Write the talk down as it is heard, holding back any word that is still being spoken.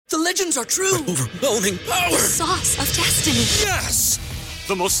The legends are true. Overwhelming power! Sauce of destiny. Yes!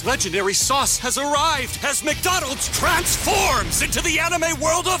 The most legendary sauce has arrived as McDonald's transforms into the anime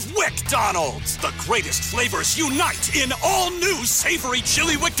world of WickDonald's. The greatest flavors unite in all new savory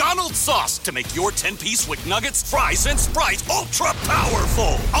chili McDonald's sauce to make your 10-piece Wick Nuggets, fries, and Sprite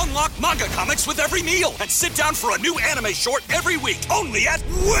ultra-powerful. Unlock manga comics with every meal and sit down for a new anime short every week only at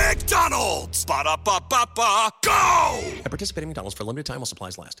WickDonald's. Ba-da-ba-ba-ba, go! At participating McDonald's for a limited time while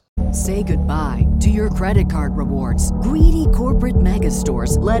supplies last. Say goodbye to your credit card rewards. Greedy corporate mega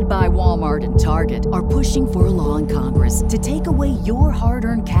stores, led by Walmart and Target, are pushing for a law in Congress to take away your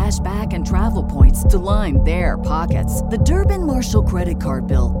hard-earned cash back and travel points to line their pockets. The Durbin-Marshall credit card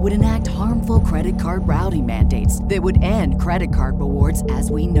bill would enact harmful credit card routing mandates that would end credit card rewards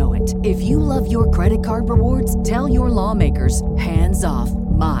as we know it. If you love your credit card rewards, tell your lawmakers, hands off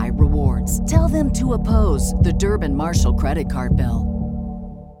my rewards. Tell them to oppose the Durbin-Marshall credit card bill.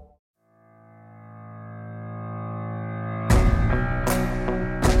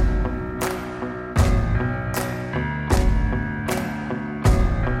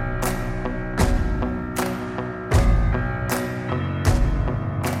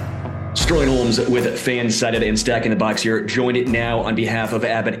 Sterling Holmes with Fansided and Stacking the Box here. Joined now on behalf of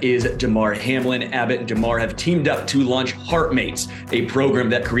Abbott is Damar Hamlin. Abbott and Damar have teamed up to launch HeartMates, a program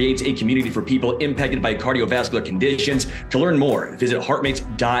that creates a community for people impacted by cardiovascular conditions. To learn more, visit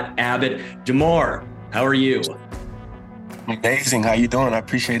heartmates.abbott. Damar, how are you? Amazing. How you doing? I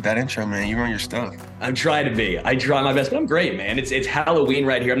appreciate that intro, man. You're on your stuff. I'm trying to be. I try my best, but I'm great, man. It's Halloween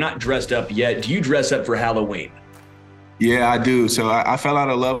right here. I'm not dressed up yet. Do you dress up for Halloween? Yeah, I do. So I fell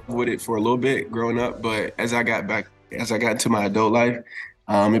out of love with it for a little bit growing up, but as I got into my adult life,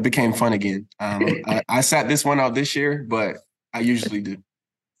 it became fun again. I sat this one out this year, but I usually do.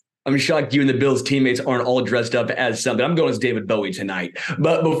 I'm shocked you and the Bills teammates aren't all dressed up as something. I'm going as David Bowie tonight.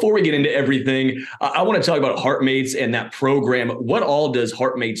 But before we get into everything, I want to talk about HeartMates and that program. What all does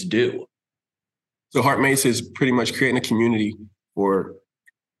HeartMates do? So HeartMates is pretty much creating a community for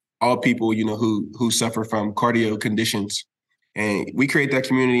all people, who suffer from cardio conditions. And we create that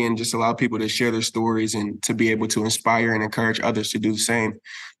community and just allow people to share their stories and to be able to inspire and encourage others to do the same.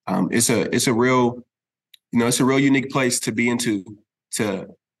 It's a real unique place to be into, to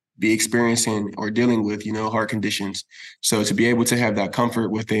be experiencing or dealing with, heart conditions. So to be able to have that comfort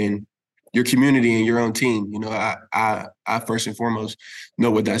within your community and your own team, I first and foremost know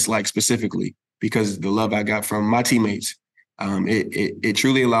what that's like specifically because the love I got from my teammates. It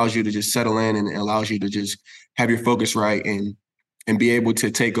truly allows you to just settle in and allows you to just have your focus right and be able to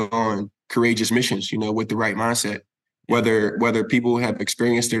take on courageous missions, with the right mindset, whether people have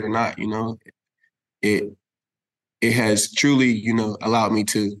experienced it or not, it has truly, allowed me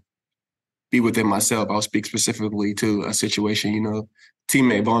to be within myself. I'll speak specifically to a situation,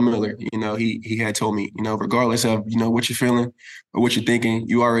 teammate Von Miller, he had told me, regardless of, what you're feeling or what you're thinking,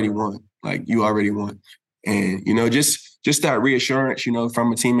 you already won. Like you already won. And, just that reassurance,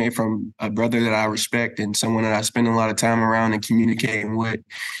 from a teammate, from a brother that I respect and someone that I spend a lot of time around and communicating with,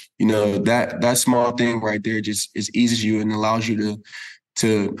 that small thing right there just eases you and allows you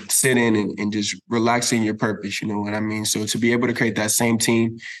to sit in and just relax in your purpose. You know what I mean? So to be able to create that same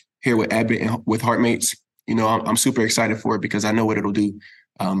team here with Abbott and with HeartMates, I'm super excited for it because I know what it'll do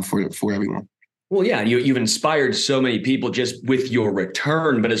for everyone. Well, yeah, you've inspired so many people just with your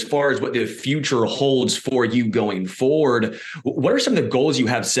return. But as far as what the future holds for you going forward, what are some of the goals you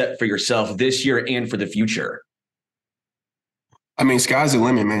have set for yourself this year and for the future? I mean, sky's the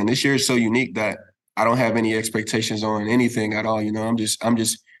limit, man. This year is so unique that I don't have any expectations on anything at all.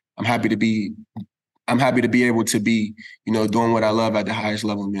 I'm happy to be able to be, doing what I love at the highest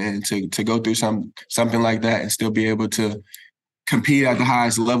level, man. To go through something like that and still be able to compete at the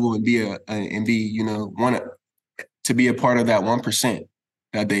highest level and be want to be a part of that 1%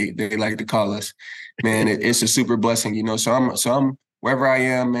 that they like to call us, man. It's a super blessing, So I'm wherever I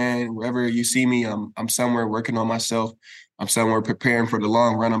am, man. Wherever you see me, I'm somewhere working on myself. I'm somewhere preparing for the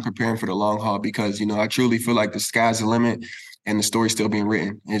long run. I'm preparing for the long haul because I truly feel like the sky's the limit and the story's still being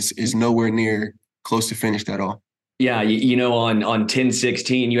written. It's nowhere near close to finished at all. Yeah, on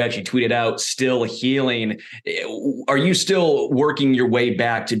 10/16, you actually tweeted out still healing. Are you still working your way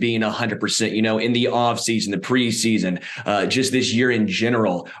back to being 100%, in the off season, the preseason, just this year in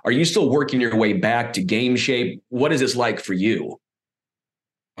general? Are you still working your way back to game shape? What is this like for you?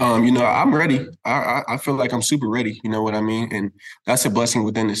 I'm ready. I feel like I'm super ready. You know what I mean? And that's a blessing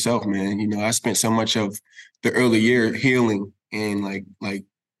within itself, man. I spent so much of the early year healing and like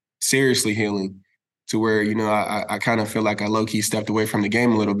seriously healing, to where, I kind of feel like I low-key stepped away from the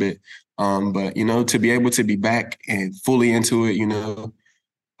game a little bit. But, to be able to be back and fully into it,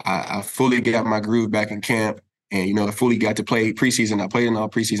 I fully got my groove back in camp, and I fully got to play preseason. I played in all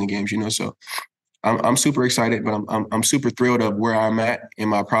preseason games, so I'm super excited, but I'm super thrilled of where I'm at in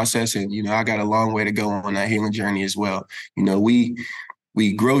my process, and I got a long way to go on that healing journey as well.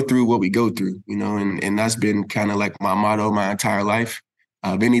 We grow through what we go through, and that's been kind of like my motto my entire life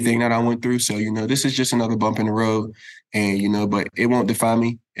of anything that I went through. So, this is just another bump in the road, and but it won't define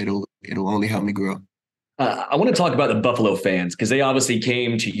me. It'll only help me grow. I want to talk about the Buffalo fans because they obviously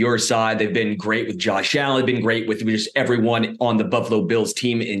came to your side. They've been great with Josh Allen, been great with just everyone on the Buffalo Bills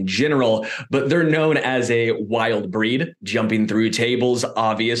team in general, but they're known as a wild breed, jumping through tables,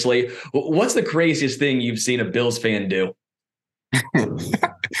 obviously. What's the craziest thing you've seen a Bills fan do?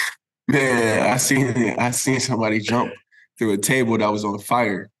 Man, I seen somebody jump through a table that was on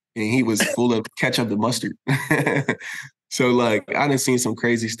fire, and he was full of ketchup and mustard. So like I done seen some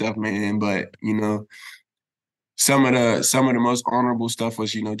crazy stuff, man. But some of the most honorable stuff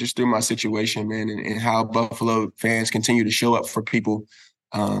was just through my situation, man, and how Buffalo fans continue to show up for people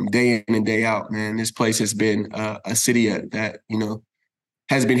day in and day out, man. This place has been a city that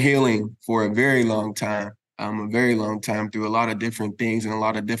has been healing for a very long time. Through a lot of different things and a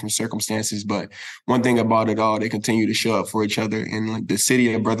lot of different circumstances. But one thing about it all, they continue to show up for each other. And like the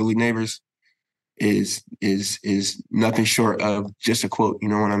city of brotherly neighbors is nothing short of just a quote. You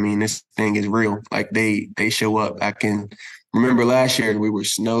know what I mean? This thing is real. Like they show up. I can remember last year we were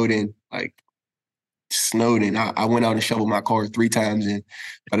snowed in. I went out and shoveled my car 3 times, and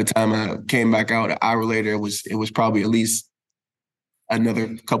by the time I came back out an hour later, it was probably at least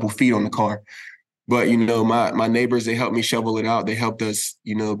another couple feet on the car. But, my neighbors, they helped me shovel it out. They helped us,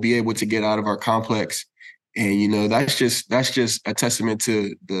 be able to get out of our complex. And, that's just a testament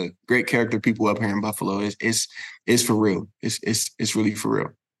to the great character people up here in Buffalo. It's for real. It's really for real.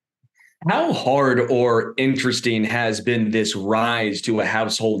 How hard or interesting has been this rise to a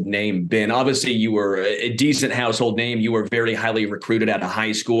household name been? Obviously, you were a decent household name. You were very highly recruited out of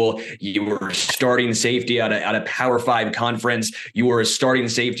high school. You were starting safety out of Power 5 conference. You were a starting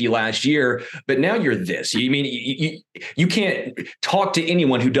safety last year, but now you're this. You can't talk to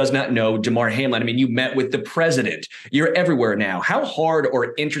anyone who does not know Damar Hamlin. You met with the president. You're everywhere now. How hard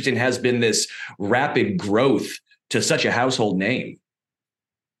or interesting has been this rapid growth to such a household name?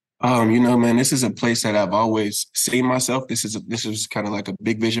 Man, this is a place that I've always seen myself. This is kind of like a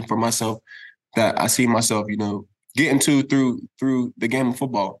big vision for myself that I see myself, getting to through the game of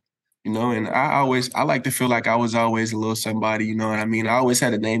football, and I like to feel like I was always a little somebody, you know what I mean? I always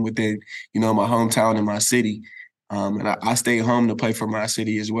had a name within, my hometown and my city. And I stayed home to play for my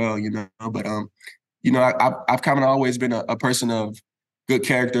city as well, but, I've kind of always been a person of good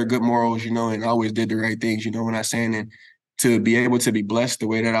character, good morals, and always did the right things, what I'm saying? And to be able to be blessed the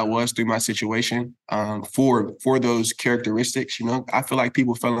way that I was through my situation, for those characteristics, I feel like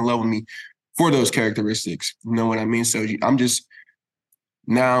people fell in love with me for those characteristics. You know what I mean? So I'm just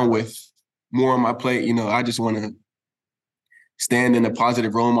now with more on my plate, I just want to stand in a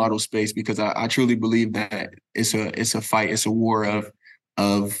positive role model space because I truly believe that it's a fight, it's a war of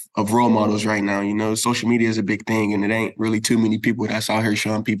role models right now. Social media is a big thing, and it ain't really too many people that's out here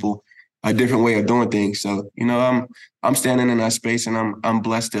showing people a different way of doing things. So, I'm standing in that space, and I'm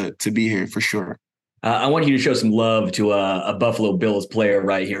blessed to be here for sure. I want you to show some love to a Buffalo Bills player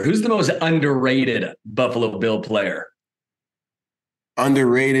right here. Who's the most underrated Buffalo Bill player?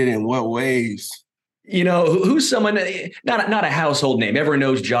 Underrated in what ways? Who's someone, not a household name. Everyone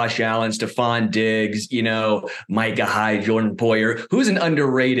knows Josh Allen, Stephon Diggs, Micah Hyde, Jordan Poyer. Who's an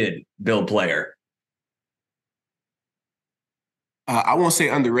underrated Bill player? I won't say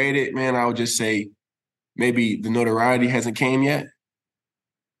underrated, man. I would just say maybe the notoriety hasn't came yet.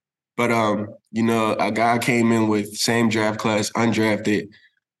 But, a guy came in with same draft class, undrafted,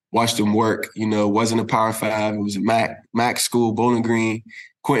 watched him work, wasn't a Power 5. It was a MAC school, Bowling Green.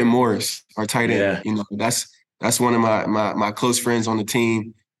 Quentin Morris, our tight end. Yeah. That's one of my close friends on the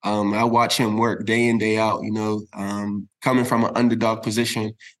team. I watch him work day in, day out, coming from an underdog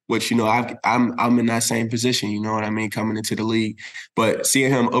position, which, I'm in that same position, you know what I mean, coming into the league. But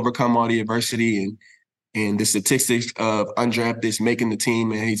seeing him overcome all the adversity and the statistics of undrafted making the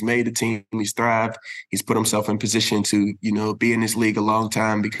team, and he's made the team, he's thrived, he's put himself in position to, be in this league a long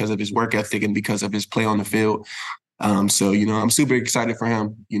time because of his work ethic and because of his play on the field. So, I'm super excited for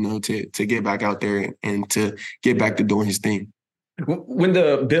him, to get back out there and to get back to doing his thing. When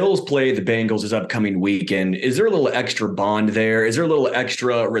the Bills play the Bengals this upcoming weekend, is there a little extra bond there? Is there a little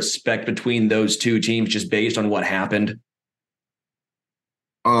extra respect between those two teams just based on what happened?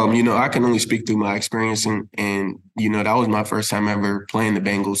 I can only speak through my experience, and that was my first time ever playing the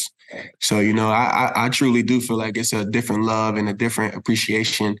Bengals. So, I truly do feel like it's a different love and a different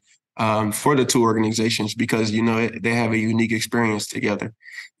appreciation for the two organizations because, they have a unique experience together.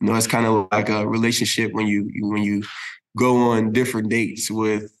 It's kind of like a relationship when you go on different dates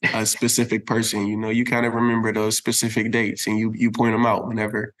with a specific person, you kind of remember those specific dates and you point them out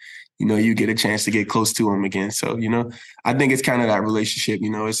whenever, you get a chance to get close to them again. So, I think it's kind of that relationship,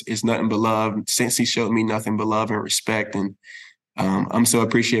 it's nothing but love. Since he showed me nothing but love and respect. And I'm so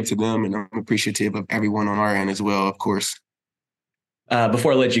appreciative to them and I'm appreciative of everyone on our end as well, of course.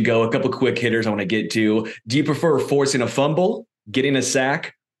 Before I let you go, a couple quick hitters I want to get to. Do you prefer forcing a fumble, getting a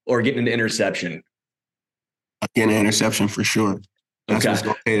sack, or getting an interception? Getting an interception for sure. That's what's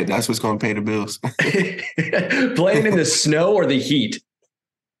going to pay the bills. Playing in the snow or the heat?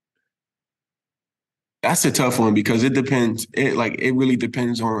 That's a tough one because it depends. It really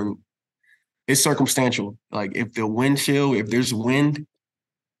depends on. It's circumstantial. Like if there's wind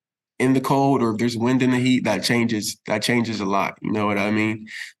in the cold or if there's wind in the heat, that changes a lot. You know what I mean?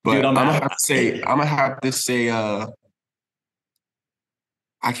 But Dude, I'm gonna have to say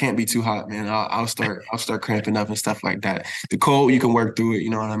I can't be too hot, man. I'll start cramping up and stuff like that. The cold, you can work through it. You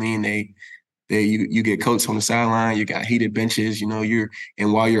know what I mean? You get coats on the sideline. You got heated benches.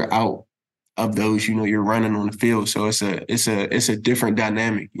 And while you're out of those, you're running on the field. So it's a different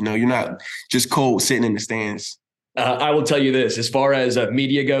dynamic. You're not just cold sitting in the stands. I will tell you this: as far as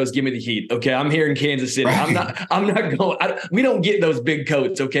media goes, give me the heat. Okay, I'm here in Kansas City. Right. I'm not going. We don't get those big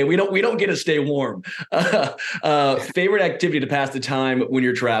coats. Okay, we don't get to stay warm. Favorite activity to pass the time when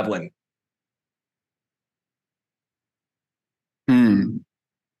you're traveling? When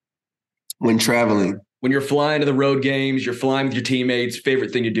traveling, when you're flying to the road games, you're flying with your teammates.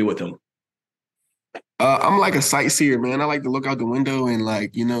 Favorite thing you do with them? I'm like a sightseer, man. I like to look out the window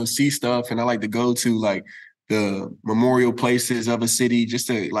and see stuff, and I like to go to the memorial places of a city just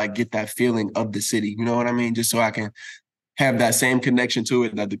to get that feeling of the city. You know what I mean? Just so I can have that same connection to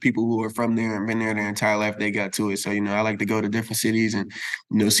it that the people who are from there and been there their entire life, they got to it. So, I like to go to different cities and,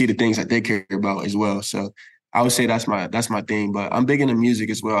 see the things that they care about as well. So I would say that's my thing, but I'm big into music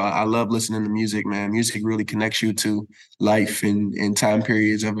as well. I love listening to music, man. Music really connects you to life and time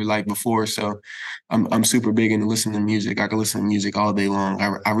periods of your life before. So I'm super big into listening to music. I can listen to music all day long.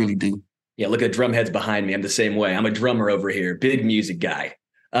 I really do. Yeah, look at the drum heads behind me. I'm the same way. I'm a drummer over here. Big music guy.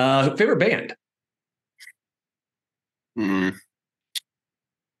 Favorite band?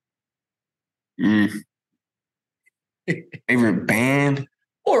 Favorite band?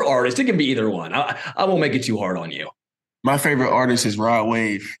 Or artist. It can be either one. I won't make it too hard on you. My favorite artist is Rod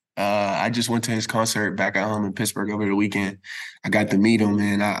Wave. I just went to his concert back at home in Pittsburgh over the weekend. I got to meet him,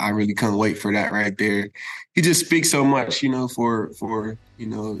 and I really couldn't wait for that right there. He just speaks so much, for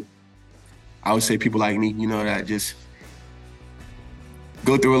I would say people like me, that just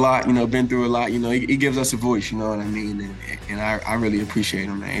go through a lot, been through a lot. He gives us a voice, you know what I mean? And I really appreciate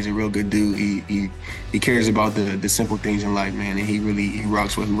him, man. He's a real good dude. He cares about the simple things in life, man. And he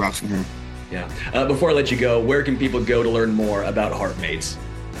rocks with him. Yeah. Before I let you go, where can people go to learn more about Heartmates?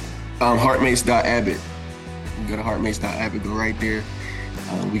 Heartmates.Abbott. You go to Heartmates.Abbott, go right there.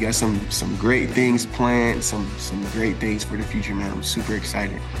 We got some great things planned, some great things for the future, man. I'm super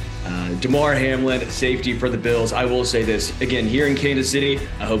excited. Damar Hamlin, safety for the Bills. I will say this again here in Kansas City.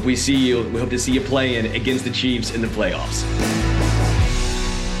 I hope we see you. We hope to see you playing against the Chiefs in the playoffs.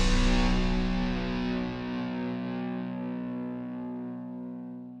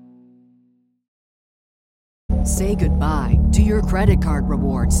 Say goodbye to your credit card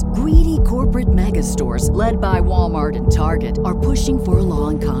rewards. Greedy corporate mega stores, led by Walmart and Target, are pushing for a law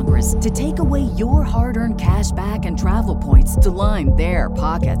in Congress to take away your hard-earned cash back and travel points to line their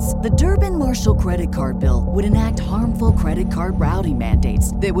pockets. The Durbin-Marshall credit card bill would enact harmful credit card routing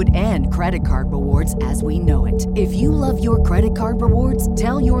mandates that would end credit card rewards as we know it. If you love your credit card rewards,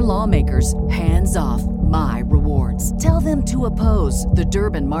 tell your lawmakers, hands off my rewards. Tell them to oppose the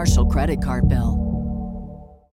Durbin-Marshall credit card bill.